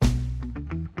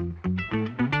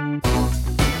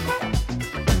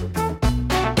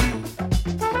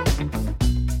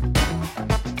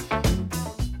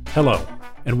Hello,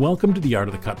 and welcome to the Art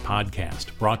of the Cut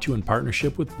podcast, brought to you in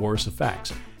partnership with Boris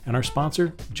FX and our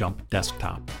sponsor, Jump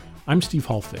Desktop. I'm Steve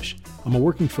Hulfish. I'm a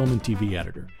working film and TV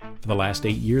editor. For the last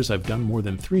 8 years, I've done more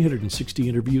than 360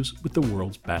 interviews with the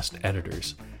world's best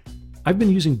editors. I've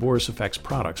been using Boris FX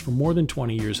products for more than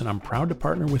 20 years, and I'm proud to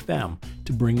partner with them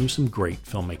to bring you some great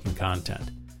filmmaking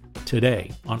content.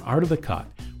 Today, on Art of the Cut,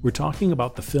 we're talking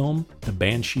about the film The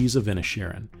Banshees of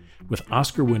Inisherin, with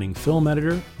Oscar-winning film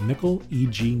editor Mikkel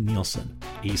E.G. Nielsen,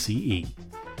 ACE.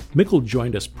 Mikkel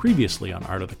joined us previously on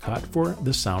Art of the Cut for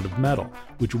The Sound of Metal,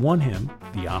 which won him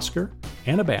the Oscar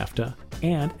and a BAFTA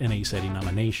and an ACE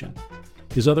nomination.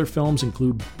 His other films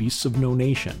include Beasts of No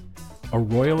Nation, A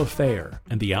Royal Affair,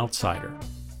 and The Outsider.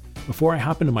 Before I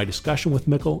hop into my discussion with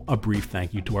Mikkel, a brief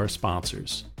thank you to our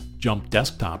sponsors. Jump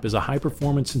Desktop is a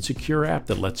high-performance and secure app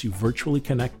that lets you virtually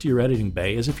connect to your editing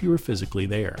bay as if you were physically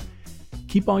there.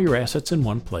 Keep all your assets in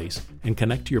one place and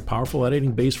connect to your powerful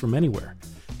editing base from anywhere.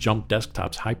 Jump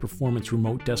Desktop's high-performance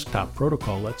remote desktop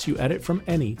protocol lets you edit from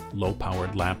any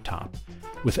low-powered laptop.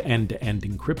 With end-to-end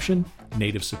encryption,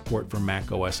 native support for Mac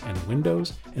OS and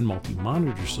Windows, and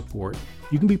multi-monitor support,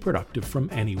 you can be productive from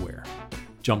anywhere.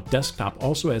 Jump Desktop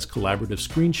also has collaborative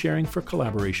screen sharing for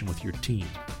collaboration with your team.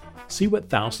 See what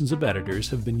thousands of editors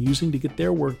have been using to get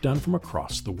their work done from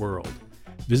across the world.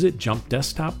 Visit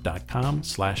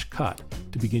jumpdesktop.com/cut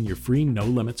to begin your free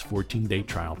no-limits 14-day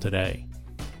trial today.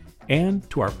 And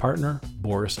to our partner,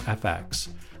 Boris FX.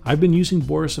 I've been using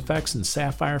Boris FX and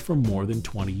Sapphire for more than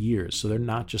 20 years, so they're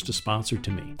not just a sponsor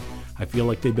to me. I feel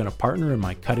like they've been a partner in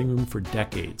my cutting room for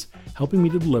decades, helping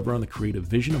me to deliver on the creative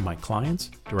vision of my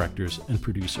clients, directors, and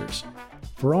producers.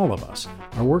 For all of us,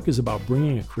 our work is about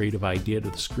bringing a creative idea to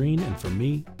the screen, and for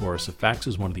me, Boris FX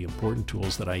is one of the important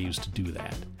tools that I use to do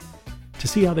that. To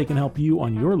see how they can help you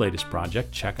on your latest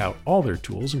project, check out all their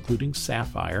tools, including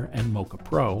Sapphire and Mocha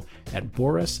Pro, at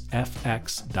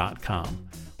borisfx.com.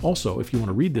 Also, if you want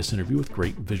to read this interview with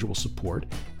great visual support,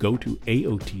 go to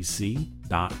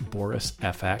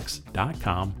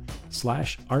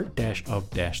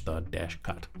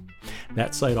aotc.borisfx.com/art-of-the-cut.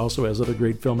 That site also has other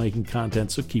great filmmaking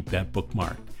content, so keep that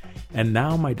bookmarked. And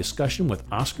now my discussion with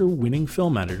Oscar-winning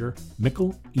film editor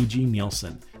Mikkel E.G.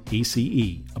 Nielsen,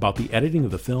 ACE, about the editing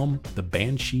of the film The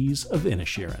Banshees of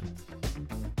Inisherin.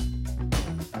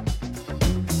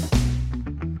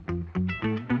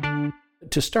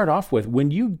 To start off with, when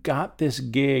you got this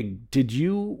gig, did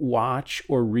you watch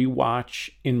or rewatch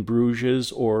In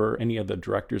Bruges or any of the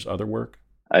director's other work?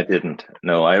 I didn't.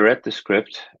 No, I read the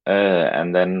script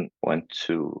and then went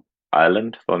to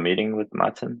Ireland for a meeting with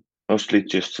Martin, mostly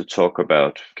just to talk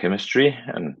about chemistry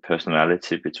and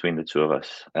personality between the two of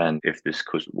us and if this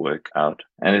could work out.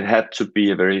 And it had to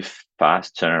be a very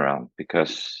fast turnaround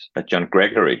because John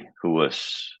Gregory, who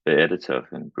was the editor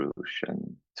of In Bruges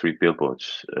and Three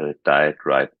Billboards, died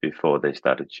right before they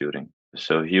started shooting.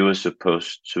 So he was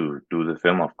supposed to do the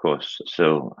film, of course.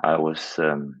 So I was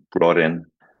brought in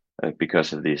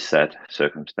because of these sad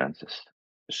circumstances.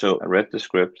 So I read the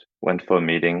script, went for a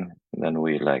meeting, and then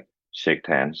we shake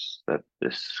hands that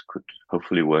this could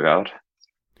hopefully work out.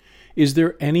 Is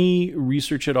there any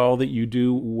research at all that you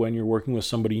do when you're working with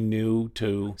somebody new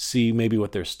to see maybe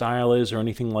what their style is or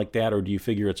anything like that? Or do you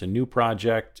figure it's a new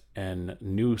project and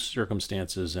new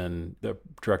circumstances and the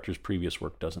director's previous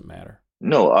work doesn't matter?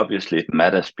 No, obviously it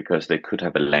matters because they could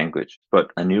have a language,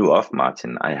 but I knew of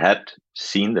Martin. I had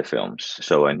seen the films,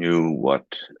 so I knew what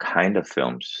kind of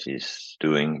films he's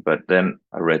doing. But then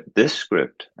I read this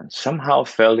script and somehow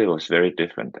felt it was very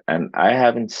different. And I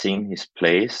haven't seen his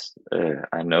plays.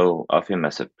 I know of him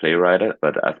as a playwright,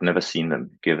 but I've never seen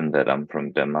them, given that I'm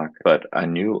from Denmark. But I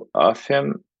knew of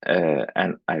him,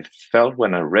 and I felt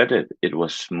when I read it, it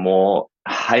was more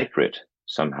hybrid.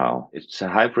 Somehow it's a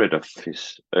hybrid of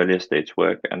his earlier stage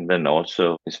work and then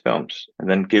also his films. And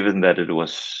then given that it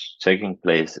was taking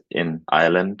place in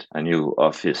Ireland, I knew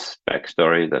of his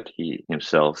backstory that he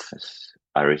himself has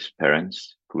Irish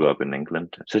parents, grew up in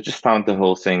England. So I just found the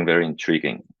whole thing very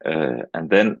intriguing. And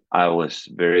then I was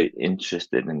very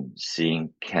interested in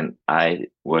seeing, can I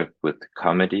work with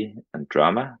comedy and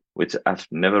drama, which I've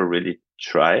never really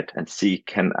tried, and see,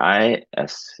 can I,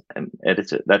 as an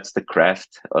editor, that's the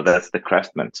craft, or that's the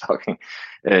craftsman talking,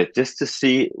 just to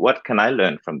see what can I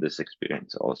learn from this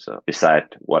experience also,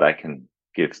 beside what I can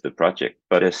give the project.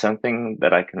 But there's something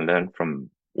that I can learn from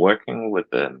working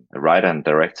with a writer and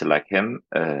director like him,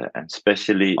 and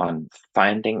especially on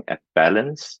finding a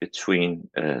balance between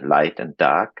light and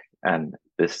dark, and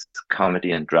this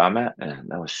comedy and drama.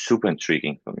 That was super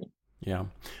intriguing for me. Yeah.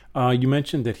 You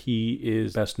mentioned that he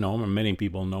is best known, and many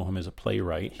people know him as a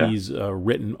playwright. Yeah. He's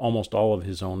written almost all of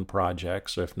his own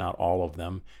projects, if not all of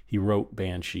them. He wrote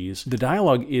Banshees. The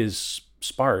dialogue is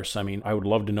sparse. I mean, I would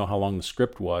love to know how long the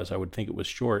script was. I would think it was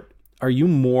short. Are you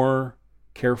more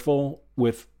careful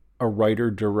with a writer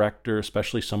director,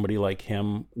 especially somebody like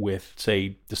him, with,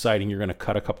 say, deciding you're going to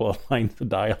cut a couple of lines of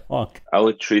dialogue? I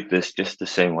would treat this just the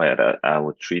same way that I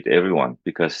would treat everyone,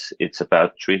 because it's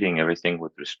about treating everything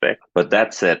with respect. But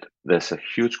that said, there's a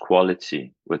huge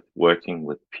quality with working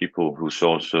with people who's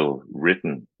also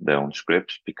written their own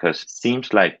scripts, because it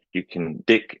seems like you can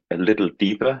dig a little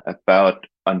deeper about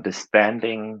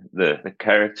understanding the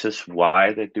characters,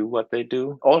 why they do what they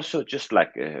do. Also, just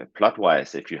like plot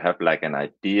wise, if you have like an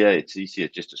idea, it's easier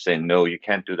just to say, no, you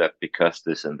can't do that because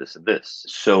this and this and this.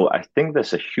 So I think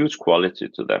there's a huge quality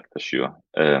to that for sure.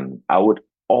 I would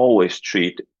always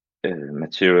treat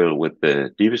material with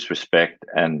the deepest respect,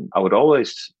 and I would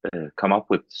always come up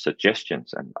with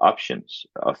suggestions and options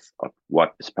of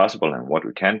what is possible and what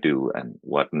we can do and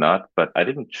what not. But I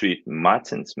didn't treat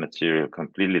Martin's material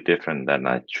completely different than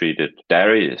I treated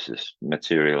Darius's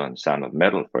material in Sound of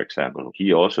Metal, for example.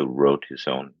 He also wrote his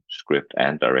own script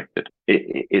and directed.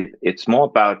 It's more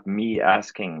about me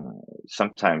asking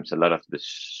sometimes a lot of the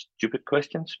stupid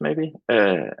questions, maybe,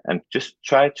 and just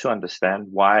try to understand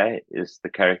why is the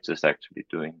characters actually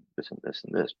doing this and this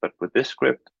and this. But with this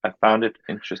script, I found it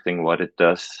interesting what it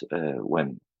does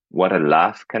what a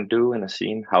laugh can do in a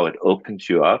scene, how it opens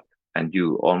you up and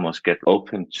you almost get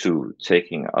open to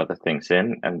taking other things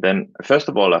in. And then, first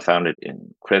of all, I found it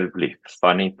incredibly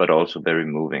funny, but also very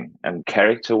moving. And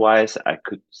character-wise, I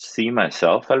could see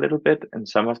myself a little bit in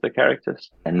some of the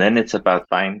characters. And then it's about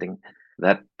finding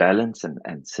that balance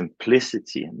and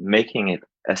simplicity and making it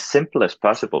as simple as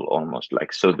possible, almost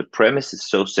like, so the premise is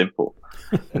so simple.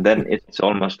 And then it's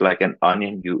almost like an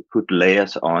onion. You put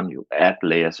layers on, you add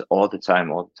layers all the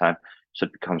time. So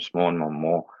it becomes more and more and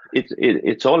more.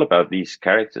 It's all about these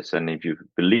characters, and if you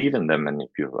believe in them and if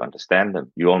you understand them,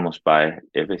 you almost buy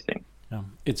everything. Yeah.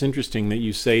 It's interesting that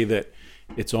you say that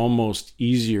it's almost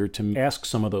easier to ask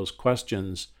some of those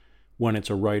questions when it's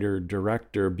a writer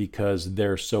director, because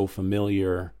they're so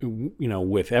familiar,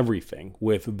 with everything,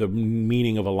 with the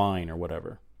meaning of a line or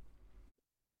whatever.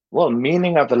 Well,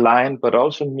 meaning of the line, but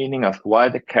also meaning of why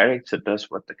the character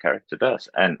does what the character does,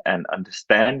 and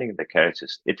understanding the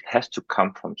characters. It has to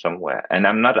come from somewhere. And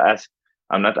I'm not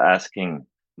asking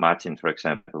Martin, for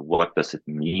example, what does it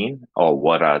mean, or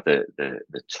what are the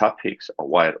topics,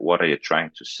 or what are you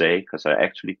trying to say? Because I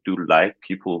actually do like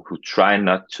people who try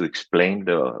not to explain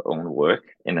their own work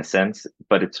in a sense,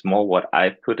 but it's more what I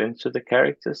put into the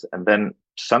characters, and then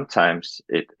sometimes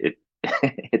it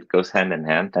it goes hand in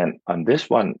hand. And on this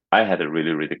one, I had a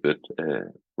really, really good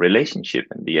relationship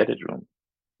in the edit room.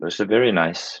 It was a very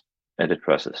nice edit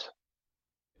process.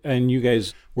 And you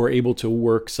guys were able to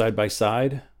work side by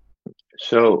side?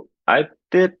 So I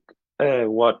did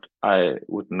what I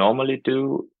would normally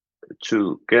do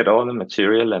to get all the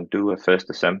material and do a first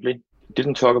assembly.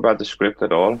 Didn't talk about the script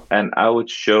at all. And I would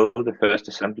show the first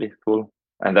assembly full.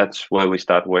 And that's where we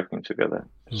start working together.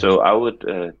 Mm-hmm. So I would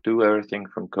do everything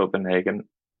from Copenhagen.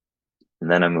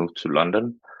 And then I moved to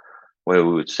London, where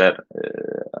we would set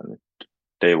on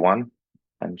day one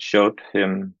and showed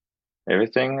him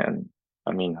everything. And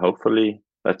I mean, hopefully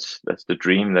that's the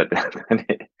dream, that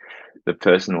the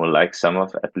person will like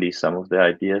at least some of the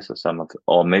ideas,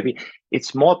 or maybe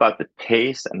it's more about the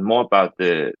pace and more about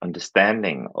the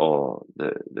understanding or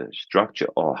the structure,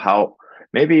 or how,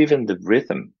 maybe even the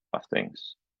rhythm of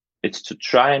things. It's to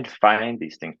try and find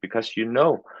these things, because you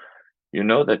know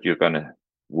that you're going to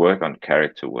work on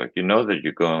character work. You know that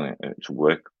you're going to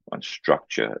work on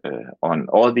structure, on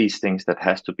all these things that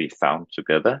has to be found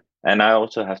together. And I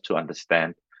also have to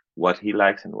understand what he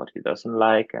likes and what he doesn't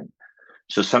like. And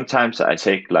so sometimes I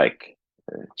take like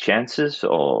chances,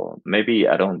 or maybe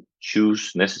I don't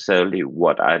choose necessarily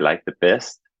what I like the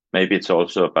best. Maybe it's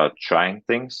also about trying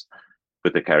things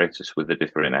with the characters, with the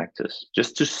different actors,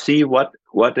 just to see what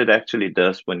it actually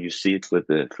does when you see it with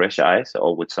the fresh eyes,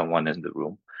 or with someone in the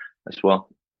room as well.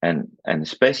 And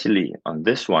especially on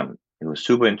this one, it was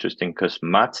super interesting because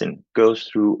Martin goes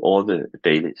through all the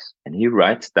dailies and he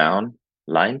writes down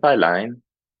line by line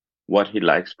what he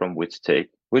likes from which take,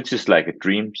 which is like a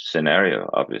dream scenario,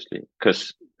 obviously,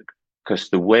 because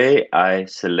the way I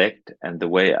select and the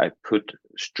way I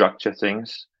structure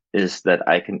things is that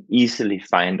I can easily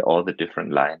find all the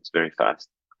different lines very fast.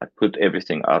 I put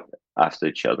everything up after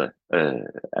each other.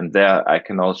 And there I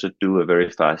can also do a very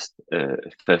fast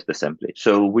first assembly.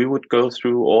 So we would go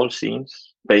through all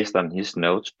scenes based on his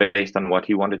notes, based on what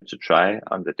he wanted to try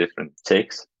on the different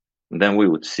takes. and then we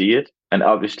would see it. And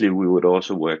obviously, we would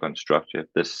also work on structure if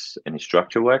there's any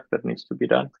structure work that needs to be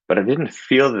done. But I didn't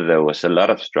feel that there was a lot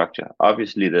of structure.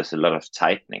 Obviously, there's a lot of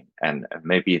tightening and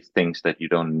maybe things that you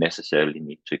don't necessarily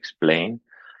need to explain.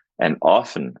 And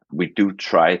often we do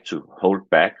try to hold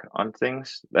back on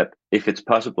things that if it's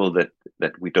possible that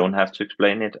we don't have to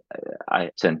explain it,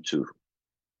 I tend to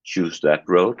choose that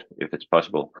road if it's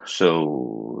possible.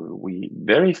 So we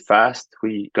very fast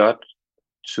we got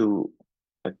to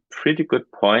a pretty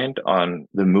good point on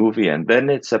the movie, and then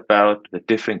it's about the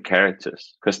different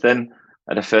characters, because then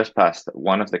at the first pass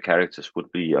one of the characters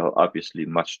would be obviously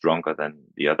much stronger than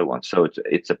the other one, so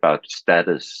it's about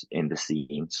status in the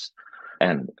scenes.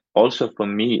 And also for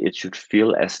me, it should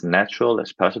feel as natural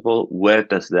as possible. Where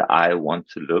does the eye want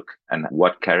to look, and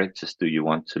what characters do you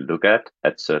want to look at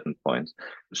certain points?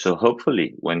 So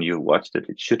hopefully when you watched it,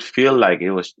 it should feel like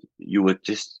you were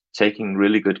just taking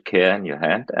really good care in your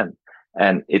hand,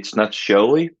 and it's not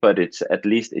showy, but it's at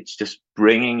least it's just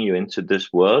bringing you into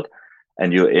this world,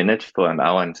 and you're in it for an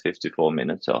hour and 54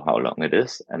 minutes or how long it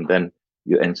is, and then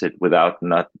you enter it without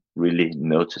not really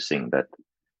noticing that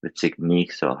the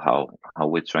techniques or how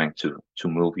we're trying to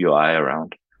move your eye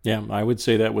around. Yeah, I would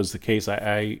say that was the case.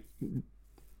 I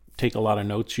take a lot of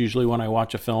notes usually when I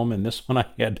watch a film, and this one I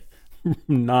had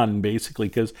none, basically,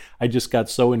 because I just got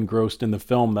so engrossed in the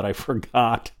film that I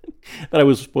forgot that I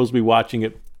was supposed to be watching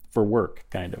it for work,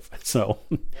 kind of. So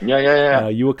yeah.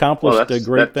 You accomplished a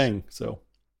great thing. So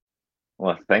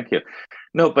well, thank you.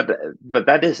 No, but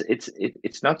that is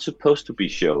it's not supposed to be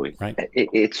showy. Right.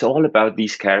 It's all about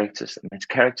these characters, and it's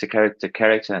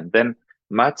character, and then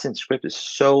Martin's script is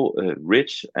so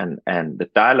rich, and the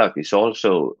dialogue is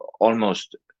also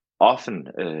almost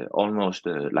often almost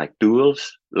like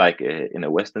duels, like in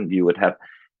a Western you would have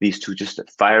these two just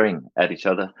firing at each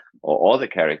other, or all the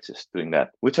characters doing that,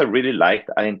 which I really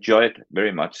liked. I enjoyed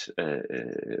very much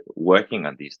working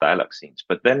on these dialogue scenes.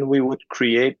 But then we would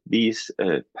create these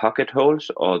pocket holes,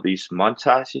 or these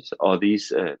montages, or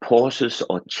these pauses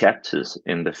or chapters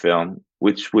in the film,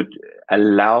 which would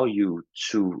allow you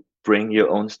to bring your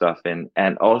own stuff in,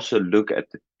 and also look at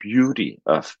the beauty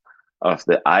of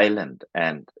the island,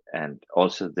 and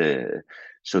also the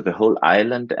whole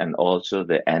island, and also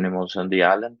the animals on the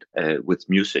island with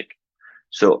music.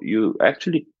 So you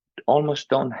actually almost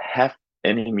don't have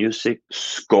any music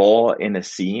score in a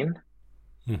scene.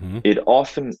 Mm-hmm. It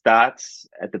often starts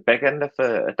at the back end of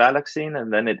a dialogue scene,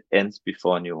 and then it ends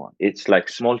before a new one. It's like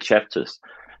small chapters.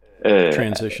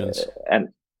 Transitions.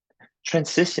 And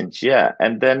transitions, yeah.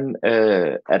 And then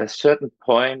at a certain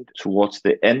point towards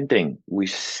the ending, we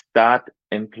start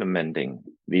implementing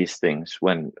these things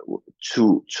when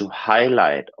to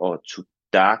highlight or to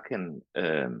darken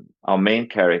our main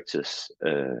characters'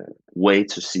 way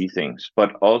to see things,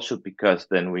 but also because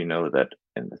then we know that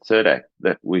in the third act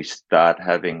that we start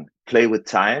having play with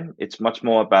time. It's much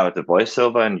more about the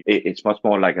voiceover, and it's much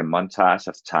more like a montage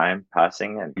of time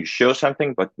passing, and you show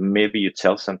something, but maybe you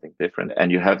tell something different,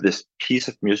 and you have this piece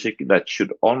of music that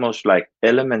should almost like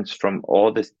elements from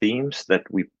all the themes that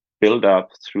we build up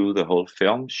through the whole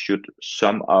film should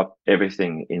sum up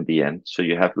everything in the end. So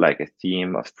you have like a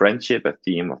theme of friendship, a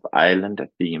theme of island, a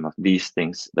theme of these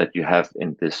things that you have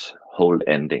in this whole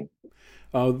ending.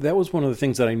 That was one of the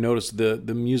things that I noticed.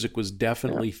 The music was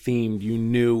definitely themed. You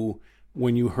knew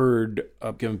when you heard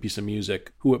a given piece of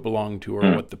music who it belonged to,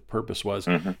 or what the purpose was.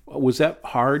 Mm-hmm. Was that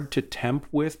hard to temp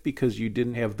with because you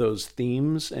didn't have those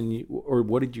themes, or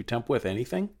what did you temp with?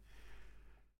 Anything?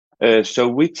 So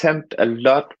we tempt a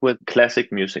lot with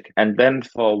classic music. And then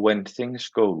for when things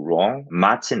go wrong,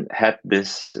 Martin had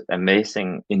this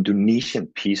amazing Indonesian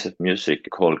piece of music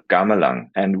called Gamelan.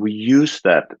 And we use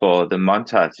that for the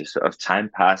montages of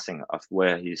time passing, of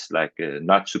where he's like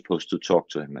not supposed to talk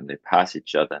to him, and they pass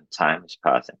each other and time is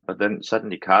passing. But then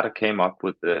suddenly Carter came up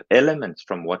with the elements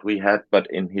from what we had, but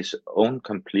in his own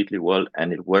completely world.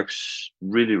 And it works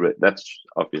really, that's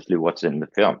obviously what's in the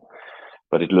film.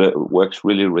 But it works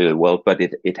really, really well. But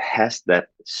it has that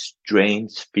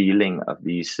strange feeling of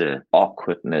these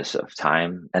awkwardness of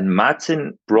time. And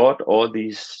Martin brought all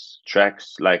these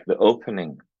tracks, like the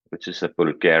opening, which is a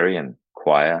Bulgarian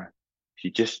choir.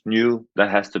 He just knew that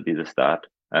has to be the start.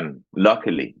 And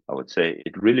luckily, I would say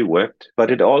it really worked.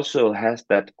 But it also has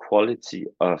that quality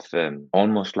of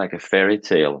almost like a fairy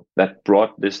tale that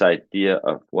brought this idea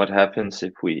of what happens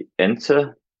if we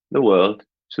enter the world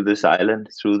to this island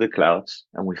through the clouds,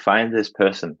 and we find this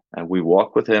person and we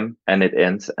walk with him, and it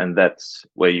ends. And that's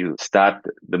where you start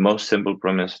the most simple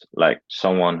premise, like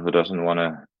someone who doesn't want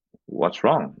to what's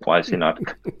wrong? Why is he not?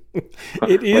 It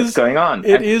What's is. going on?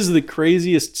 It is the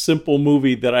craziest simple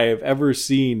movie that I have ever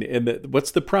seen. And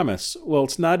what's the premise? Well,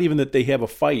 it's not even that they have a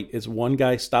fight. It's one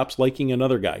guy stops liking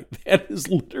another guy. That is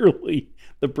literally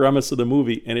the premise of the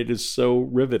movie, and it is so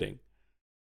riveting.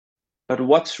 But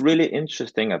what's really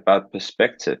interesting about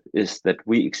perspective is that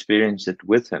we experience it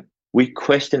with him. We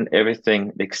question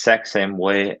everything the exact same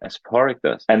way as Porrick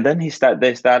does. And then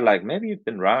they start like, maybe you've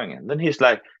been wrong. And then he's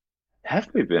like, have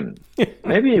we been?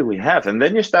 Maybe we have. And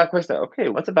then you start questioning, okay,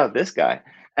 what about this guy?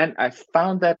 And I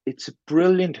found that it's a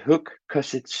brilliant hook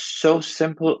because it's so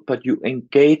simple, but you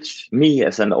engage me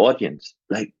as an audience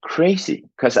like crazy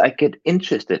because I get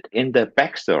interested in the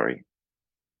backstory.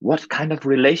 What kind of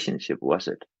relationship was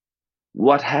it?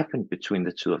 What happened between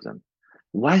the two of them?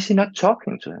 Why is he not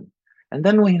talking to him? And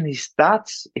then when he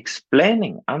starts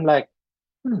explaining, I'm like,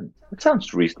 it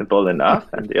sounds reasonable enough.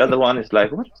 And the other one is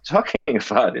like, what are you talking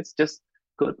about? It's just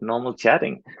good, normal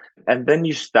chatting. And then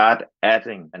you start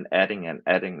adding and adding and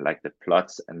adding like the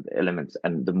plots and the elements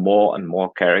and the more and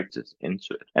more characters into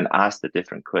it and ask the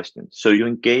different questions. So you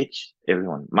engage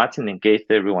everyone. Martin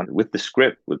engaged everyone with the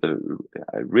script,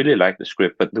 I really like the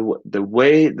script, but the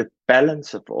way, the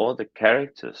balance of all the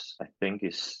characters, I think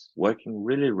is working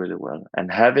really, really well.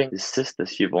 And having the sister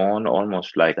Siobhan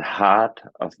almost like the heart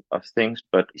of things,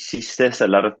 but she says a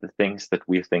lot of the things that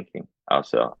we're thinking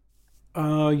ourselves.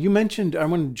 You mentioned, I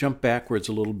want to jump backwards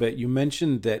a little bit. You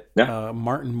mentioned that Yeah.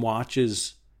 Martin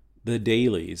watches the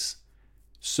dailies.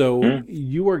 So Mm.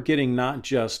 you are getting not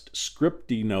just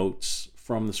scripty notes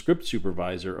from the script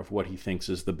supervisor of what he thinks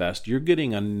is the best. You're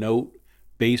getting a note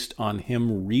based on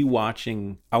him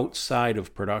rewatching outside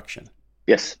of production.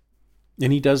 Yes.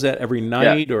 And he does that every Yeah.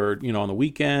 night or, on the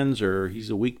weekends, or he's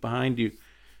a week behind you.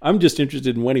 I'm just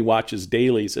interested in when he watches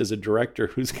dailies as a director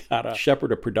who's got to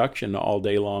shepherd a production all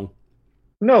day long.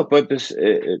 No, but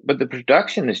the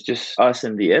production is just us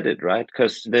in the edit, right?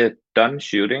 Because they're done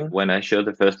shooting when I show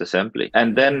the first assembly,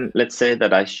 and then let's say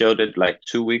that I showed it like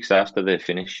 2 weeks after they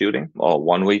finished shooting, or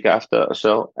 1 week after or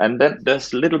so, and then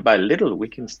just little by little we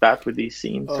can start with these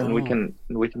scenes, and we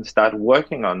Oh, can start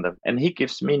working on them. And he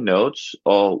gives me notes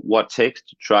or what takes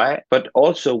to try. But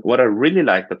also, what I really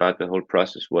liked about the whole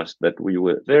process was that we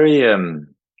were very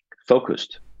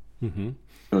focused. mm-hmm.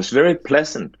 It was very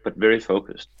pleasant, but very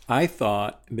focused. I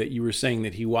thought that you were saying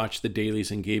that he watched the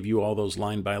dailies and gave you all those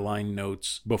line by line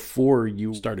notes before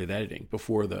you started editing,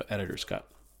 before the editor's cut.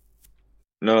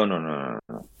 No, no, no, no,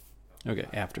 no. Okay,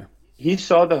 after. He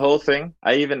saw the whole thing.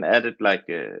 I even added like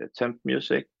temp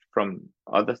music from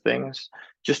other things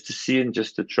just to see and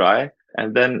just to try,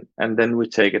 and then we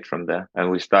take it from there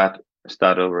and we start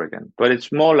over again. But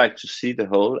it's more like to see the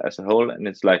whole as a whole, and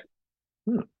it's like,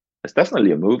 it's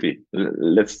definitely a movie.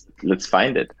 Let's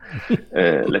find it.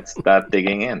 Let's start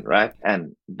digging in, right?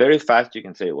 And very fast you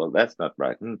can say, well, that's not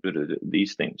right.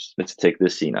 These things. Let's take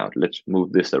this scene out. Let's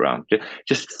move this around.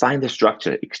 Just find the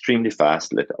structure extremely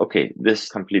fast. Okay, this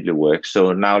completely works.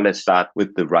 So now let's start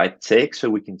with the right take,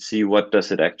 so we can see what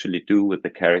does it actually do with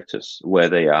the characters where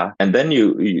they are. And then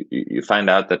you find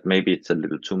out that maybe it's a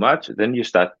little too much. Then you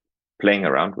start playing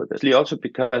around with it. Also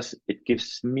because it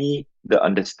gives me the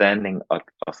understanding of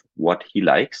what he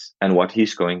likes and what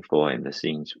he's going for in the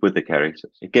scenes with the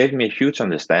characters. It gave me a huge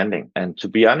understanding. And to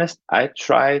be honest, I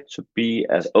try to be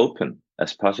as open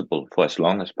as possible for as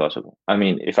long as possible. I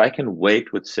mean, if I can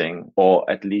wait with saying, or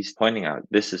at least pointing out,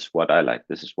 this is what I like,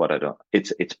 this is what I don't,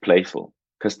 it's playful.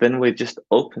 Because then we're just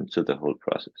open to the whole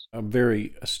process. A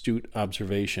very astute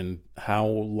observation, how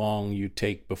long you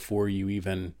take before you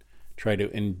even try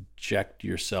to inject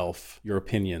your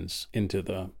opinions into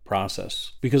the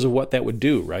process because of what that would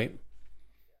do, right?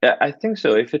 Yeah, I think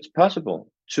so. If it's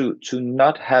possible to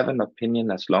not have an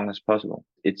opinion as long as possible,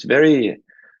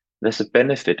 there's a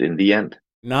benefit in the end.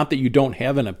 Not that you don't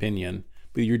have an opinion,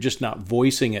 but you're just not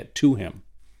voicing it to him.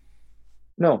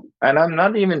 No, and I'm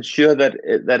not even sure that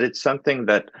it's something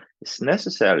that is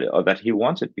necessary or that he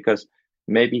wants it, because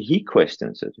maybe he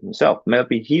questions it himself.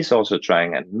 Maybe he's also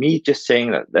trying, and me just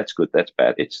saying that's good, that's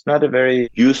bad. It's not a very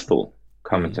useful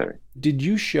commentary. Did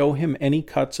you show him any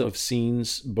cuts of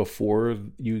scenes before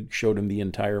you showed him the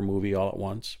entire movie all at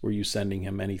once? Were you sending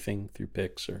him anything through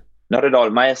pics or? Not at all.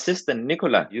 My assistant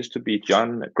Nicola used to be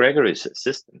John Gregory's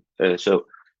assistant, so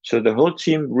the whole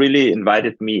team really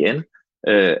invited me in.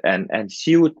 And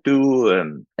she would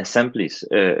do assemblies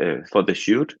for the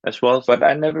shoot as well, but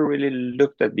I never really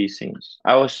looked at these scenes.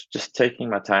 I was just taking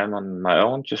my time on my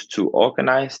own just to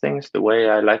organize things the way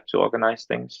I like to organize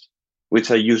things,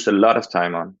 which I use a lot of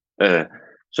time on.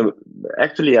 So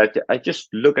actually, I just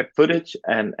look at footage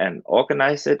and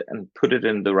organize it and put it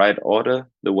in the right order,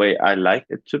 the way I like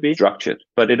it to be structured.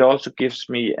 But it also gives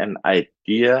me an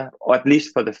idea, or at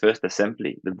least for the first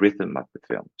assembly, the rhythm of the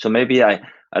film. So maybe I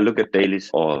look at dailies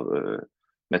or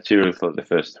material for the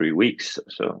first 3 weeks.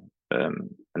 So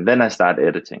and then I start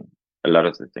editing a lot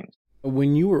of the things.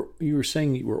 When you were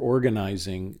saying you were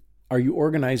organizing, are you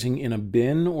organizing in a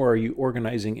bin or are you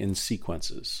organizing in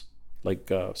sequences,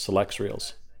 like selects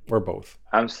reels, or both?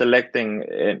 I'm selecting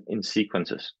in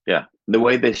sequences. Yeah, the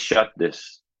way they shot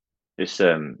this is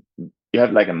you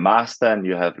have like a master and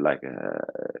you have like a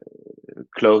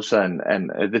closer and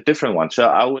the different ones. So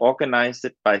I would organize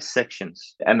it by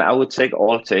sections and I would take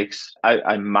all takes.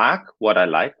 I mark what I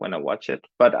like when I watch it,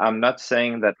 but I'm not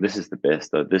saying that this is the best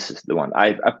or this is the one.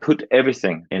 I put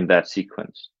everything in that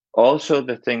sequence. Also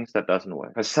the things that doesn't work.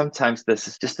 Because sometimes this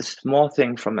is just a small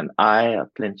thing from an eye, a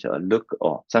flinch, or a look,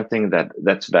 or something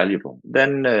that's valuable.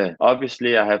 Then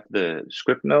obviously I have the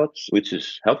script notes, which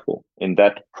is helpful in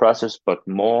that process, but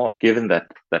more given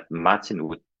that Martin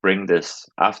would bring this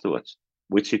afterwards,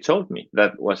 which he told me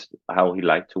that was how he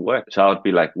liked to work. So I would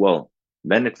be like, well,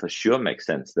 then it for sure makes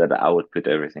sense that I would put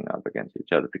everything up against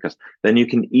each other, because then you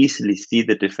can easily see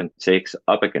the different takes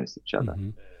up against each other. Mm-hmm.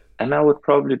 And I would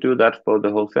probably do that for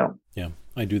the whole film. Yeah,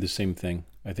 I do the same thing.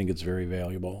 I think it's very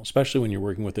valuable, especially when you're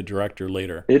working with a director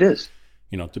later. It is.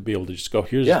 To be able to just go,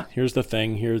 here's the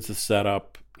thing, here's the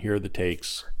setup, here are the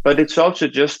takes. But it's also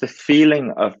just the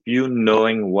feeling of you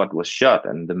knowing what was shot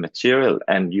and the material,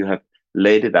 and you have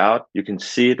laid it out. You can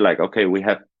see it like, okay, we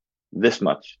have this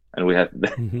much, and we have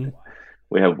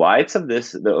we have wides of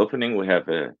this, the opening, we have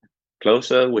a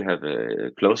closer, we have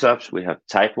close-ups, we have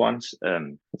tight ones.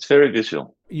 It's very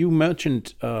visual. You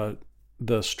mentioned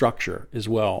the structure as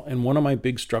well, and one of my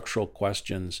big structural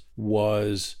questions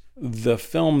was, the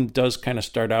film does kind of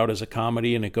start out as a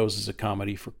comedy, and it goes as a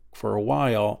comedy for a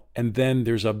while, and then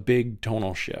there's a big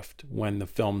tonal shift when the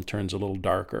film turns a little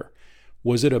darker.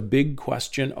 Was it a big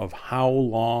question of how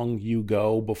long you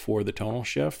go before the tonal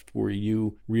shift? Were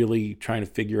you really trying to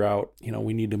figure out,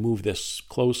 we need to move this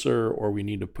closer, or we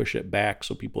need to push it back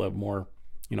so people have more,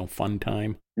 fun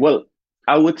time? Well,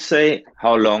 I would say,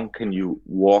 how long can you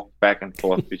walk back and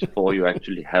forth before you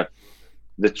actually have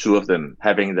the two of them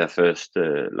having their first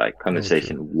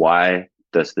conversation? Okay. Why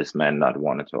does this man not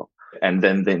want to talk? And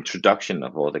then the introduction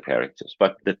of all the characters.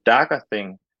 But the darker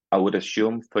thing, I would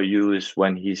assume for you, is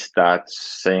when he starts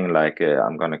saying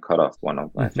I'm going to cut off one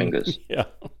of my fingers. Yeah.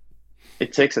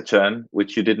 It takes a turn,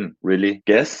 which you didn't really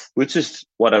guess, which is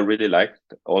what I really liked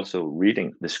also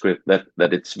reading the script, that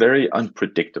it's very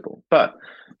unpredictable. But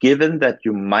given that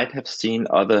you might have seen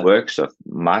other works of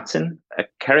Martin, a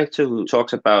character who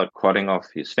talks about cutting off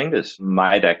his fingers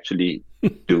might actually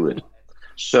do it.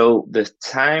 So the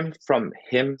time from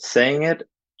him saying it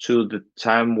to the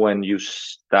time when you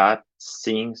start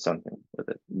seeing something with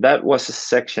it, that was a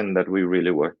section that we really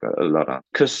worked a lot on,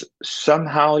 because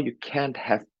somehow you can't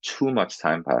have too much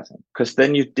time passing, because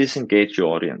then you disengage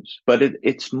your audience. But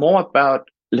it's more about,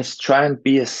 let's try and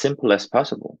be as simple as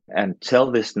possible and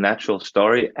tell this natural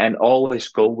story and always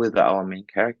go with our main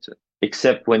character.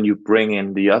 Except when you bring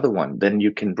in the other one, then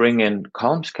you can bring in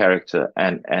Colm's character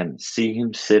and see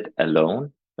him sit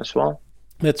alone as well.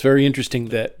 That's very interesting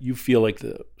that you feel like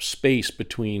the space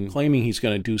between claiming he's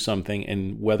going to do something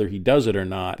and whether he does it or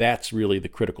not, that's really the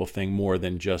critical thing, more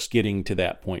than just getting to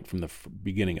that point from the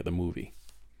beginning of the movie.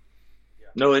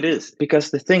 No, it is. Because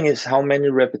the thing is, how many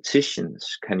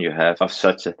repetitions can you have of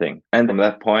such a thing? And from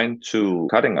that point to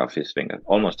cutting off his finger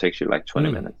almost takes you like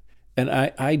 20 minutes. And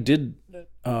I did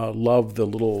love the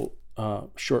little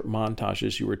short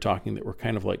montages you were talking that were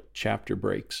kind of like chapter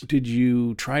breaks. Did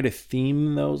you try to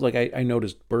theme those? Like I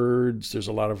noticed birds, there's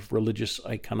a lot of religious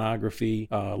iconography,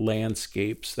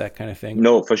 landscapes, that kind of thing.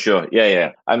 No, for sure.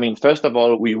 Yeah. I mean, first of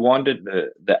all, we wanted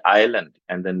the island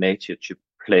and the nature to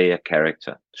play a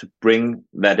character, to bring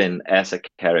that in as a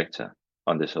character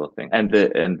on this whole thing, and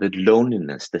the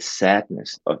loneliness, the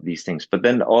sadness of these things, but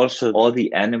then also all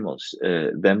the animals,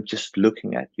 them just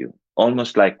looking at you,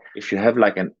 almost like if you have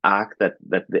like an arc that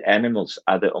the animals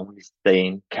are the only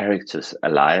sane characters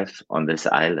alive on this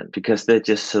island, because they're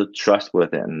just so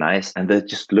trustworthy and nice, and they're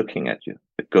just looking at you.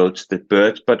 The goats, the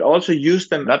birds, but also use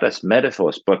them not as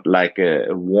metaphors, but like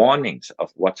warnings of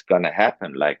what's going to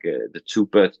happen, like the two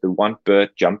birds, the one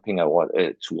bird jumping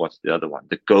towards the other one,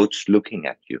 the goats looking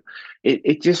at you.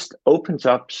 It just opens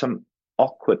up some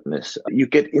awkwardness. You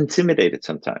get intimidated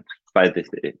sometimes. by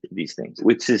these things,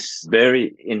 which is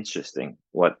very interesting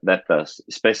what that does,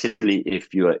 especially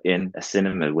if you are in a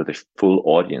cinema with a full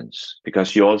audience,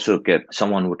 because you also get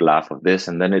someone would laugh at this,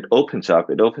 and then it opens up,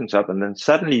 and then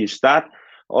suddenly you start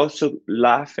also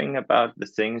laughing about the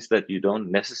things that you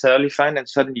don't necessarily find, and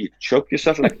suddenly you choke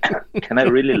yourself like, can I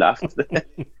really laugh at that?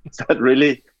 Is that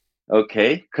really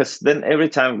okay? Because then every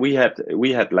time we had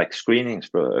like screenings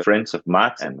for friends of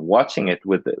Martin, and watching it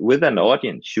with an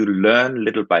audience, you learn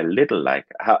little by little, like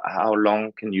how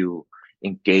long can you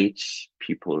engage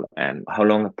people, and how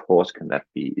long a pause can that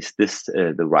be? Is this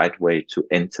the right way to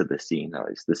enter the scene,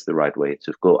 or is this the right way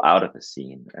to go out of a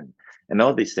scene, and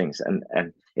all these things,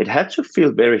 and it had to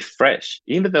feel very fresh.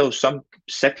 Even though some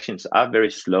sections are very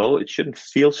slow, it shouldn't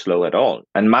feel slow at all.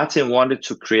 And Martin wanted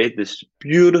to create this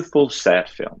beautiful sad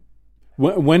film.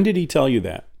 When did he tell you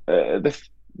that?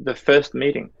 The first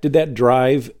meeting. Did that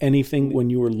drive anything when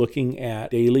you were looking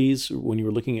at dailies, when you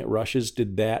were looking at rushes?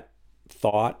 Did that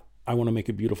thought, I want to make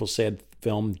a beautiful sad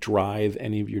film, drive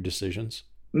any of your decisions?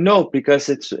 No, because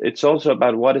it's also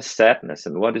about what is sadness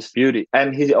and what is beauty.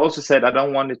 And he also said, I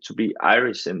don't want it to be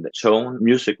Irish in the tone,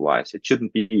 music-wise. It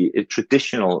shouldn't be a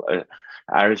traditional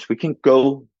Irish. We can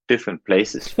go different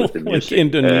places with the music. Like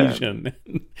Indonesian,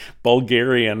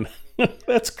 Bulgarian.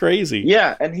 That's crazy.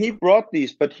 Yeah, and he brought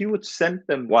these, but he would send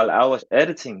them while I was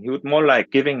editing. He would more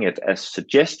like giving it as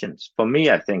suggestions. For me,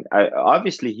 I think,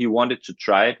 obviously he wanted to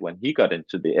try it when he got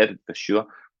into the edit for sure,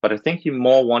 but I think he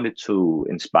more wanted to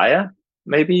inspire,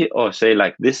 maybe, or say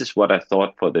like, this is what I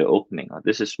thought for the opening, or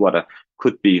this is what I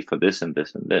could be for this and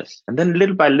this and this. And then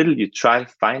little by little, you try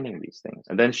finding these things.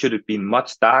 And then should it be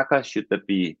much darker? Should there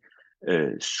be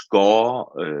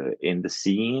score in the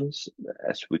scenes,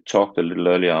 as we talked a little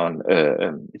earlier on?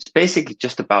 It's basically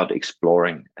just about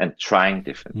exploring and trying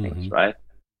different things, right?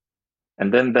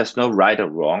 And then there's no right or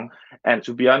wrong. And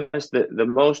to be honest, the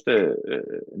most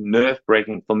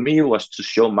nerve-breaking for me was to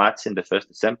show Martin the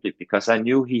first assembly, because I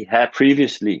knew he had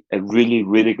previously a really,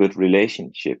 really good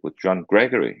relationship with John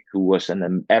Gregory, who was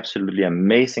an absolutely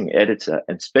amazing editor,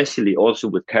 and especially also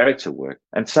with character work.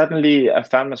 And suddenly I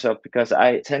found myself, because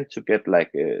I tend to get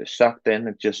like sucked in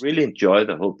and just really enjoy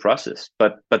the whole process.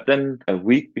 But then a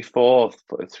week before,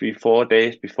 3-4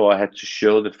 days before I had to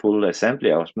show the full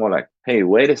assembly, I was more like, hey,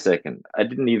 wait a second. I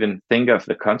didn't even think of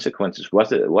the consequences.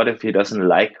 What if he doesn't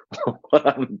like what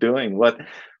I'm doing? What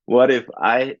if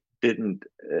I didn't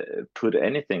put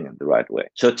anything in the right way?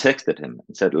 So I texted him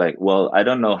and said like, well, I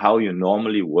don't know how you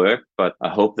normally work, but I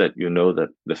hope that you know that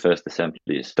the first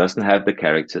assembly doesn't have the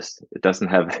characters. It doesn't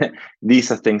have,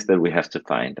 these are things that we have to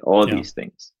find, all these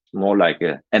things. More like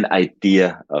an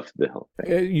idea of the whole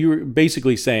thing. You're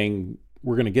basically saying,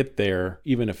 we're going to get there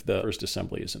even if the first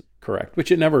assembly isn't correct,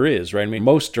 which it never is, right? I mean,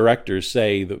 most directors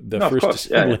say the first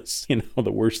assembly is,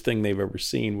 the worst thing they've ever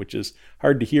seen, which is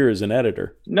hard to hear as an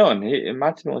editor. No, and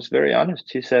Martin was very honest.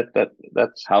 He said that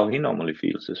that's how he normally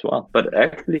feels as well. But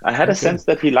actually, I had a sense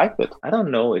that he liked it. I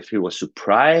don't know if he was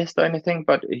surprised or anything,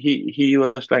 but he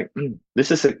was like,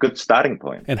 this is a good starting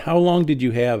point. And how long did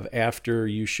you have after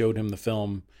you showed him the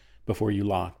film before you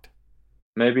locked?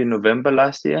 Maybe November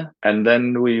last year. And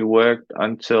then we worked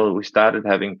until we started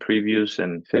having previews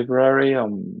in February or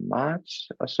March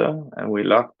or so. And we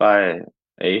locked by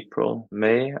April,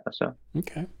 May or so.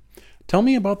 Okay. Tell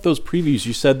me about those previews.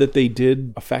 You said that they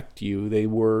did affect you. They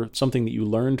were something that you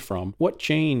learned from. What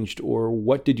changed, or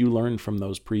what did you learn from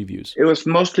those previews? It was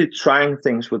mostly trying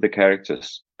things with the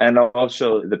characters. And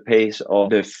also the pace or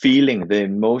the feeling, the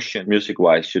emotion,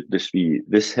 music-wise, should this be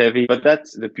this heavy? But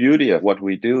that's the beauty of what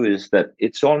we do, is that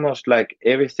it's almost like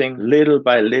everything little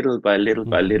by little by little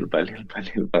by little by little by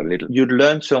little by little. You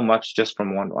learn so much just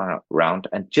from one round.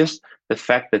 And just the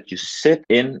fact that you sit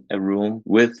in a room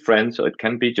with friends, or it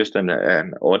can be just an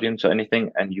audience or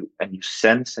anything, and you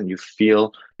sense and you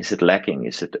feel, is it lacking?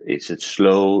 Is it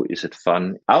slow? Is it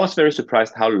fun? I was very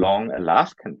surprised how long a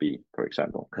laugh can be, for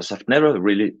example, because I've never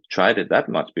really tried it that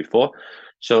much before.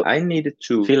 So I needed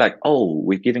to feel like, oh,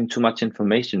 we're giving too much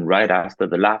information right after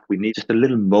the laugh. We need just a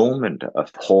little moment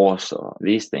of pause or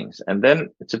these things. And then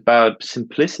it's about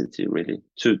simplicity, really,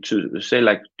 to say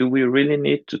like, do we really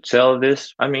need to tell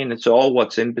this? I mean, it's all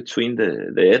what's in between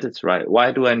the edits, right?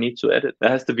 Why do I need to edit? There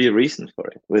has to be a reason for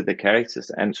it with the characters,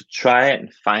 and to try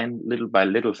and find little by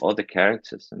little all the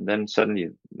characters. And then suddenly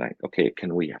like, okay,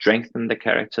 can we strengthen the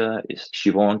character? Is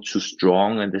Siobhan too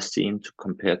strong in the scene to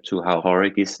compare to how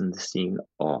Horik is in the scene?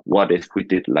 Or what if we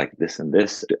did like this and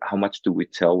this? How much do we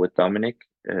tell with Dominic,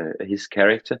 his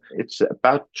character? It's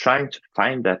about trying to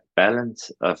find that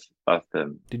balance of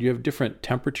them. Did you have different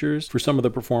temperatures for some of the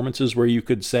performances where you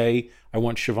could say, I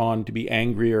want Siobhan to be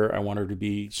angrier, I want her to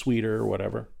be sweeter, or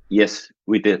whatever? Yes,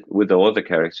 we did with all the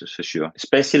characters for sure.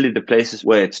 Especially the places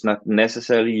where it's not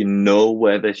necessarily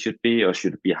where they should be, or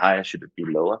should it be higher, should it be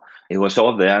lower. It was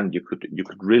all there, and you could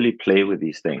really play with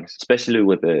these things, especially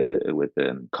with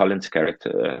the Colin's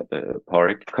character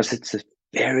Porrick, because it's a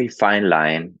very fine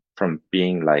line from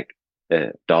being like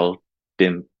a dull,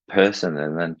 dim person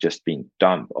and then just being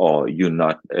dumb, or you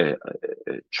not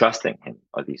trusting him,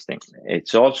 or these things.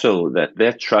 It's also that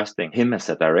they're trusting him as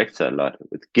a director a lot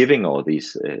with giving all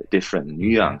these different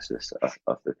nuances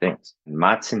of the things.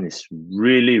 Martin is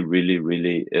really, really,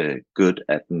 really good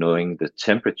at knowing the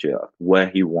temperature of where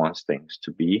he wants things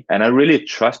to be, and I really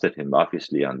trusted him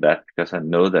obviously on that, because I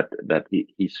know that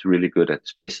he's really good at,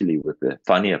 especially with the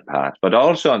funnier part, but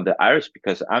also on the Irish,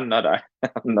 because I'm not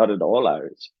I'm not at all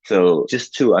Irish. So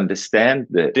just to understand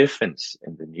the difference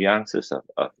in the nuances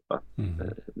of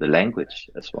the language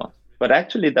as well. But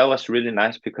actually, that was really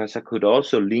nice, because I could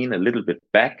also lean a little bit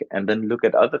back and then look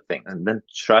at other things and then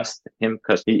trust him,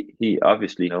 because he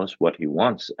obviously knows what he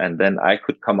wants. And then I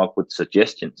could come up with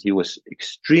suggestions. He was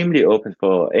extremely open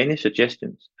for any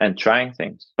suggestions and trying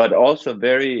things, but also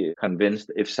very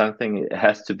convinced if something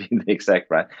has to be the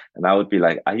exact right. And I would be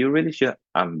like, are you really sure?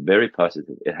 I'm very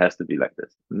positive. It has to be like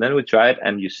this. And then we try it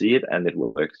and you see it and it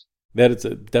works. That is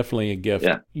definitely a gift.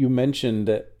 Yeah. You mentioned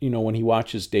that, when he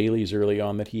watches dailies early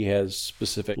on, that he has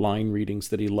specific line readings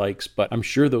that he likes, but I'm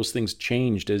sure those things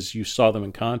changed as you saw them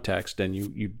in context and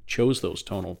you chose those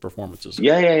tonal performances.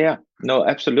 Yeah. No,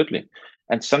 absolutely.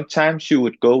 And sometimes you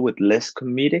would go with less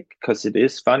comedic because it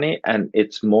is funny and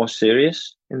it's more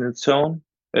serious in its tone,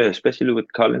 especially with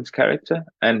Colin's character.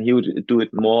 And he would do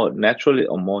it more naturally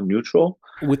or more neutral.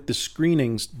 With the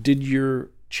screenings, did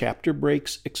your chapter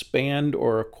breaks expand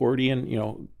or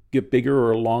accordion, get bigger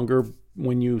or longer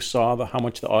when you saw how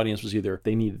much the audience was either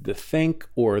they needed to think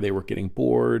or they were getting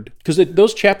bored? Because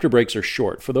those chapter breaks are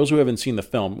short. For those who haven't seen the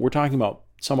film, we're talking about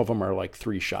some of them are like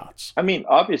 3 shots. I mean,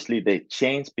 obviously they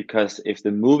change, because if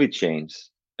the movie changes,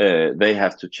 they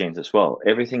have to change as well.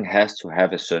 Everything has to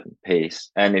have a certain pace.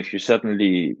 And if you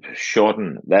suddenly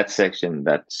shorten that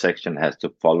section has to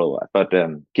follow it. But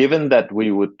given that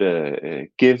we would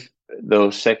give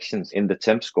those sections in the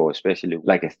temp score, especially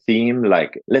like a theme,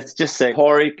 like let's just say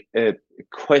Porrick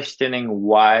questioning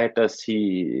why does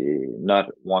he not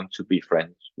want to be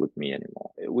friends with me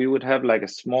anymore. We would have like a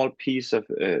small piece of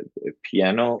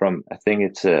piano from, I think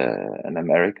it's an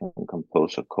American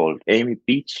composer called Amy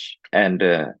Beach, and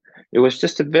it was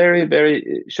just a very,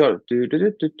 very short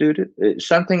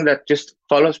something that just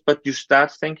follows, but you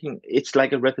start thinking it's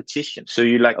like a repetition. So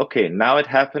you're like, okay, now it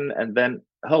happened, and then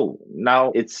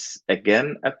now it's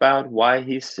again about why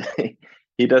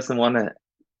he doesn't want to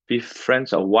be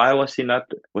friends, or why was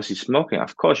he smoking?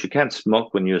 Of course you can't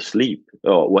smoke when you're asleep.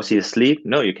 Or was he asleep?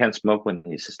 No, you can't smoke when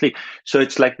he's asleep. So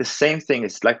it's like the same thing.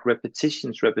 It's like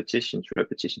repetition,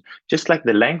 just like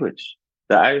the language,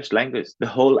 the Irish language, the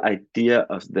whole idea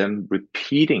of them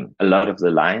repeating a lot of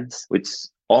the lines, which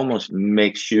almost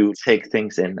makes you take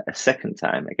things in a second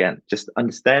time again, just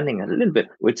understanding a little bit,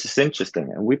 which is interesting.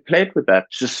 And we played with that.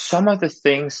 So some of the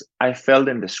things I felt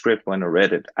in the script when I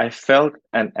read it, I felt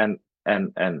and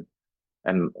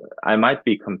I might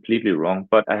be completely wrong,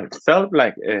 but I felt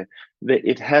like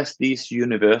it has these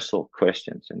universal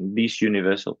questions and these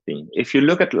universal themes. If you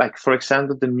look at, like, for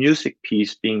example, the music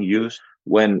piece being used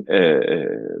when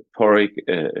Porrick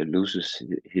loses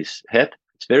his head,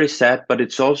 it's very sad, but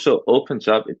it's also opens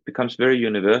up. It becomes very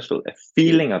universal, a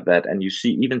feeling of that, and you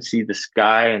even see the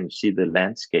sky and you see the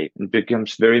landscape, and it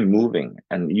becomes very moving.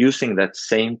 And using that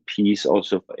same piece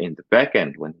also in the back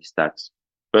end when he starts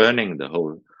burning the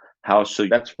whole house. So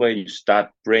that's where you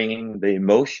start bringing the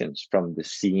emotions from the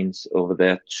scenes over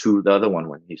there to the other one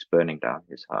when he's burning down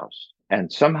his house.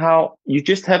 And somehow you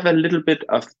just have a little bit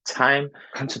of time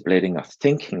contemplating, of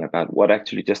thinking about what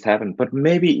actually just happened. But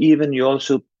maybe even you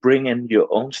also bring in your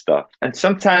own stuff. And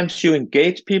sometimes you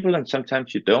engage people and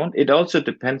sometimes you don't. It also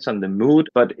depends on the mood.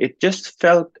 But it just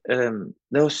felt there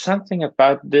was something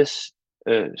about this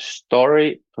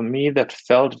story for me that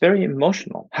felt very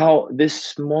emotional. How this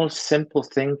small, simple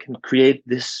thing can create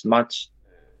this much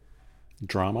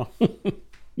drama.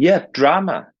 Yeah,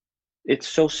 drama. It's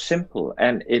so simple,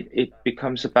 and it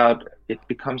becomes about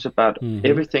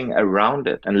everything around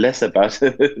it and less about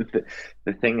the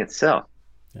thing itself.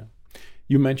 Yeah.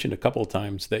 You mentioned a couple of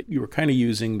times that you were kind of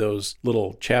using those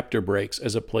little chapter breaks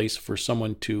as a place for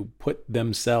someone to put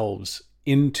themselves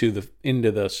into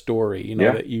the story,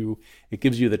 that it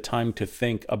gives you the time to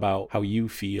think about how you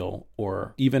feel,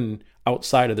 or even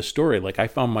outside of the story. Like, I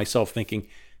found myself thinking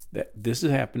that this has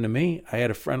happened to me. I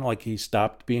had a friend, like, he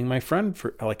stopped being my friend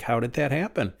for, like, how did that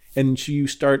happen? And so you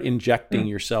start injecting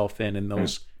yourself in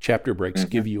those chapter breaks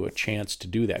give you a chance to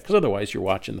do that, because otherwise you're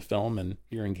watching the film and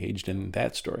you're engaged in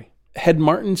that story. Had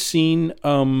Martin seen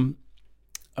Sound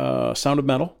of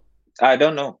Metal? I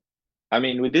don't know. I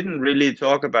mean, we didn't really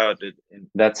talk about it in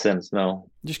that sense, no.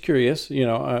 Just curious,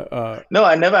 No,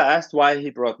 I never asked why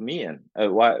he brought me in.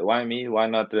 Why me? Why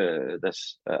not?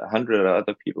 There's 100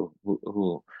 other people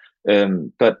who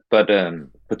but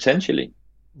potentially.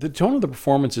 The tone of the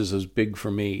performances is big for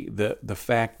me. The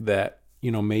fact that,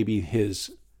 maybe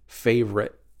his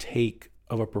favorite take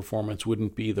of a performance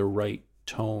wouldn't be the right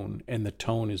tone, and the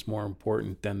tone is more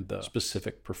important than the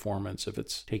specific performance. If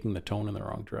it's taking the tone in the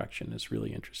wrong direction, is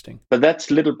really interesting. But that's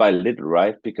little by little,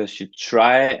 right? Because you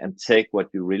try and take what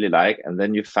you really like, and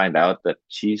then you find out that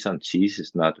cheese on cheese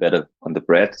is not better on the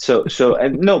bread. So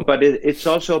and no, but it's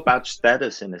also about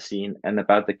status in a scene and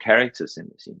about the characters in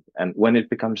the scene. And when it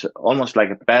becomes almost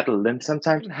like a battle, then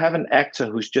sometimes you have an actor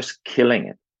who's just killing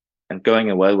it and going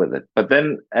away with it. But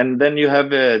then you have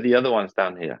the other ones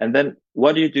down here. And then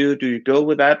what do? Do you go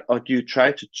with that, or do you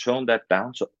try to tone that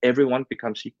down so everyone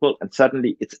becomes equal and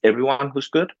suddenly it's everyone who's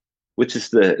good? Which is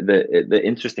the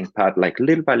interesting part, like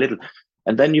little by little.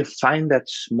 And then you find that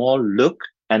small look,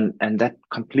 and that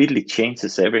completely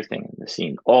changes everything in the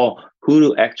scene. Or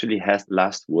who actually has the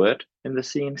last word in the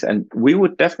scenes. And we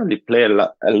would definitely play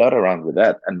a lot around with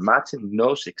that. And Martin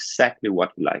knows exactly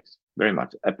what he likes. Very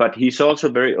much. But he's also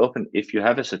very open. If you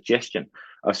have a suggestion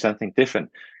of something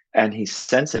different and he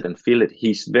sense it and feel it,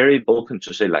 he's very open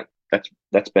to say, like,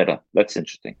 that's better. That's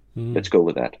interesting. Let's go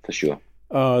with that for sure.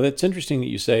 That's interesting that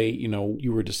you say,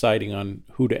 you were deciding on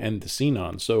who to end the scene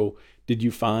on. So did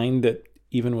you find that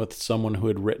even with someone who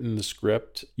had written the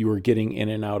script, you were getting in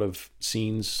and out of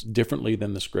scenes differently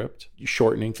than the script?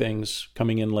 Shortening things,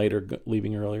 coming in later,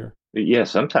 leaving earlier? Yeah,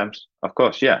 sometimes, of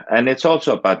course, yeah. And it's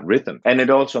also about rhythm. And it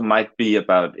also might be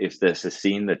about if there's a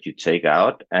scene that you take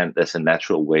out and there's a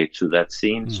natural way to that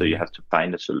scene. So you have to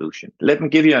find a solution. Let me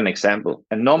give you an example.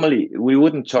 And normally we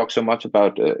wouldn't talk so much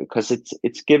about, because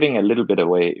it's giving a little bit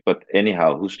away. But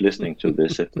anyhow, who's listening to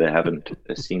this if they haven't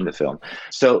seen the film?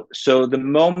 So the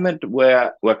moment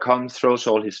where Colm throws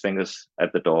all his fingers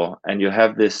at the door and you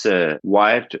have this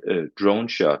wide drone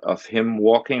shot of him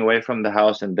walking away from the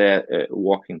house and they're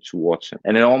walking towards him.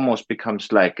 And it almost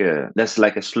becomes like there's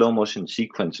like a slow motion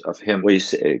sequence of him where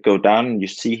you go down and you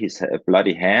see his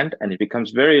bloody hand, and it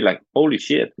becomes very like, holy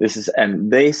shit, this is,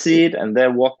 and they see it and they're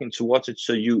walking towards it.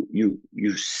 So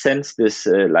you sense this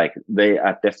like they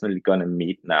are definitely gonna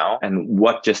meet now. And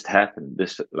what just happened?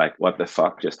 This, like, what the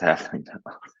fuck just happened?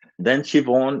 Then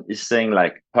Siobhan is saying,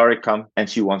 like, hurry, come, and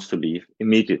she wants to leave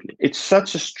immediately. It's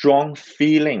such a strong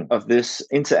feeling of this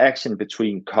interaction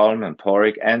between Colm and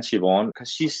Porrick and Siobhan,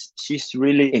 because she's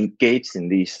really engaged in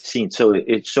these scenes. So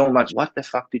it's so much, what the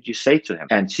fuck did you say to him?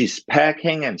 And she's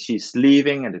packing and she's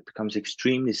leaving, and it becomes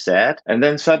extremely sad. And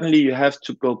then suddenly you have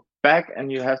to go back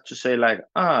and you have to say, like,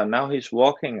 now he's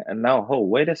walking, and now, oh,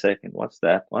 wait a second, what's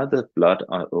that? Why the blood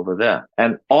over there?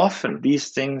 And often these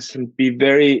things can be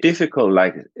very difficult,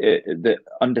 like the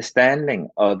understanding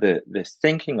or the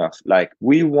thinking of, like,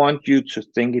 we want you to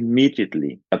think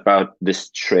immediately about this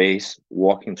trace,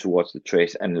 walking towards the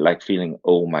trace, and like feeling,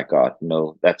 oh my God,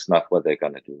 no, that's not what they're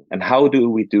gonna do. And how do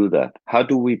we do that? How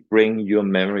do we bring your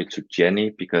memory to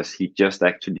Jenny, because he just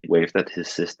actually waved at his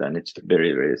sister, and it's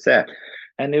very, very sad.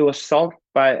 And it was solved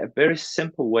by a very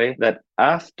simple way, that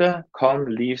after Colm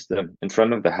leaves them in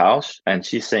front of the house and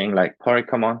she's saying, like, Porrick,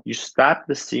 come on, you start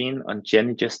the scene on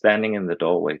Jenny just standing in the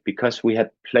doorway, because we had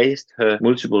placed her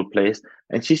multiple places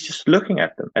and she's just looking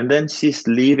at them. And then she's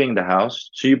leaving the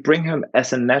house. So you bring him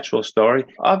as a natural story.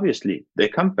 Obviously, they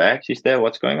come back. She's there.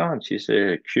 What's going on? She's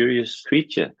a curious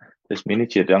creature, this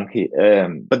miniature donkey.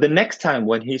 But the next time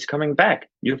when he's coming back,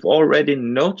 you've already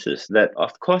noticed that,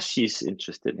 of course, she's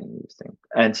interested in these things.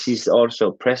 And she's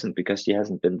also present because she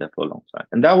hasn't been there for a long time.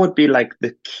 And that would be like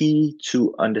the key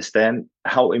to understand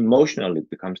how emotional it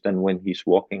becomes then when he's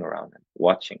walking around and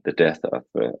watching the death of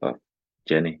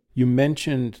Jenny. You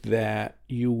mentioned that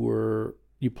you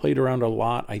played around a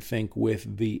lot, I think,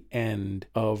 with the end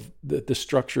of the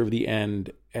structure of the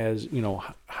end, as,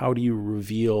 how do you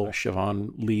reveal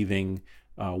Siobhan leaving?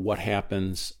 What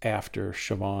happens after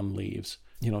Siobhan leaves?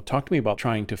 Talk to me about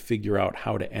trying to figure out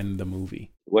how to end the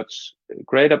movie. What's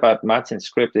great about Martin's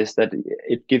script is that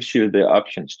it gives you the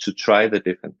options to try the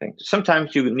different things.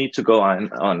 Sometimes you need to go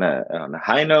on a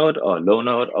high note or low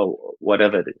note or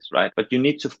whatever it is, right? But you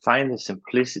need to find the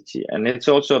simplicity. And it's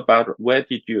also about, where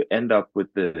did you end up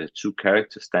with the two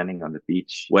characters standing on the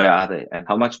beach? Where are they? And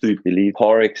how much do you believe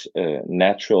Porrick's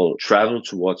natural travel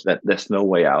towards that? There's no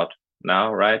way out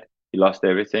now, right? He lost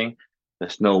everything.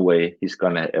 There's no way he's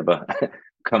gonna ever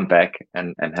come back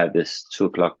and have this 2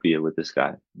 o'clock beer with this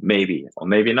guy. Maybe, or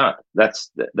maybe not.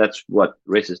 That's what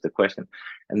raises the question.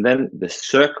 And then the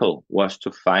circle was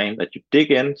to find that you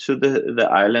dig into the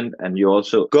island, and you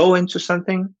also go into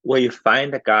something where you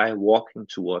find a guy walking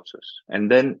towards us. And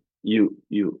then you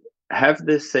have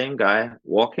this same guy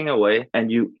walking away,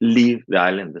 and you leave the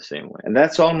island the same way. And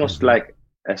that's almost like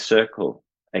a circle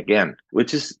again,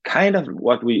 which is kind of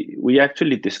what we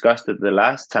actually discussed it the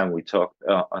last time we talked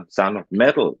on Sound of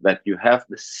Metal, that you have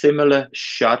the similar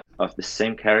shot of the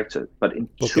same character, but in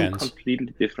two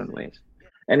completely different ways.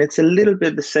 And it's a little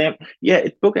bit the same. Yeah,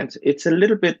 it bookends. It's a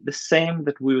little bit the same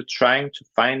that we were trying to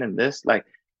find in this. Like,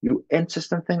 you enter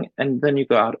something and then you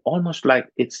go out, almost like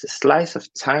it's a slice of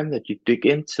time that you dig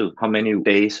into, how many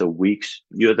days or weeks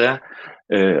you're there.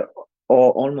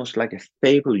 Or almost like a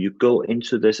fable, you go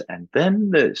into this, and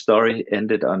then the story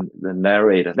ended on the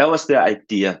narrator. That was the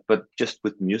idea, but just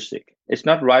with music. It's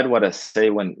not right what I say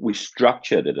when we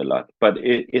structured it a lot, but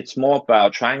it's more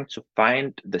about trying to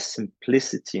find the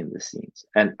simplicity in the scenes,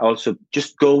 and also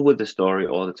just go with the story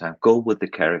all the time. Go with the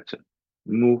character,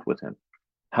 move with him.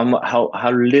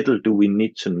 How little do we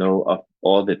need to know of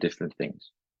all the different things?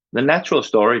 The natural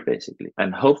story, basically.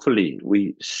 And hopefully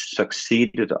we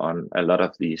succeeded on a lot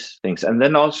of these things. And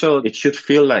then also it should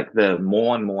feel like there are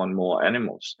more and more and more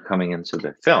animals coming into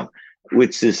the film,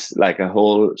 which is like a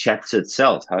whole chapter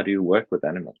itself. How do you work with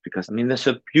animals? Because, I mean, they're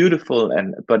so beautiful,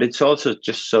 but it's also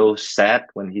just so sad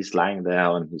when he's lying there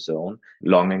on his own,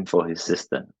 longing for his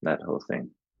sister, that whole thing.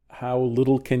 How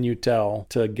little can you tell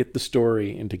to get the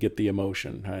story and to get the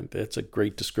emotion? That's a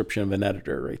great description of an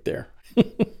editor right there.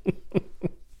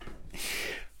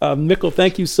 Mikkel,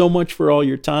 thank you so much for all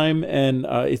your time, and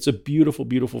it's a beautiful,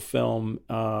 beautiful film.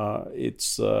 I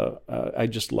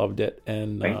just loved it,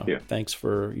 and thanks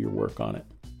for your work on it.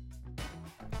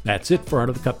 That's it for Art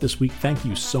of the Cut this week. Thank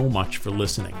you so much for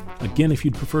listening. Again, if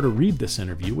you'd prefer to read this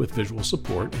interview with visual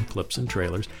support and clips and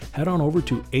trailers, head on over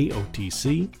to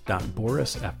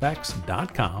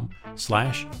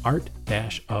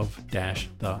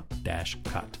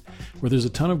aotc.borisfx.com/art-of-the-cut, where there's a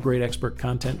ton of great expert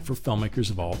content for filmmakers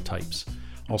of all types.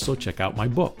 Also, check out my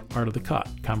book, Art of the Cut,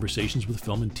 Conversations with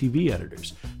Film and TV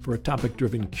Editors, for a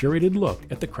topic-driven, curated look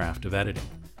at the craft of editing.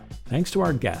 Thanks to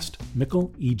our guest,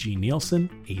 Mikkel E.G. Nielsen,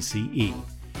 ACE.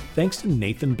 Thanks to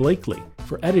Nathan Blakely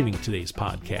for editing today's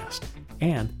podcast.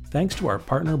 And thanks to our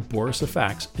partner, Boris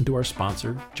FX, and to our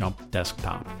sponsor, Jump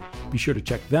Desktop. Be sure to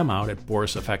check them out at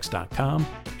borisfx.com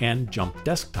and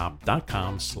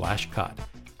jumpdesktop.com/cut.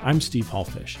 I'm Steve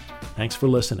Hallfish. Thanks for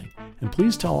listening. And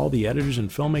please tell all the editors and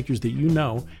filmmakers that you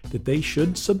know that they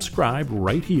should subscribe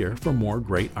right here for more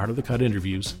great Art of the Cut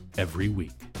interviews every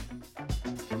week.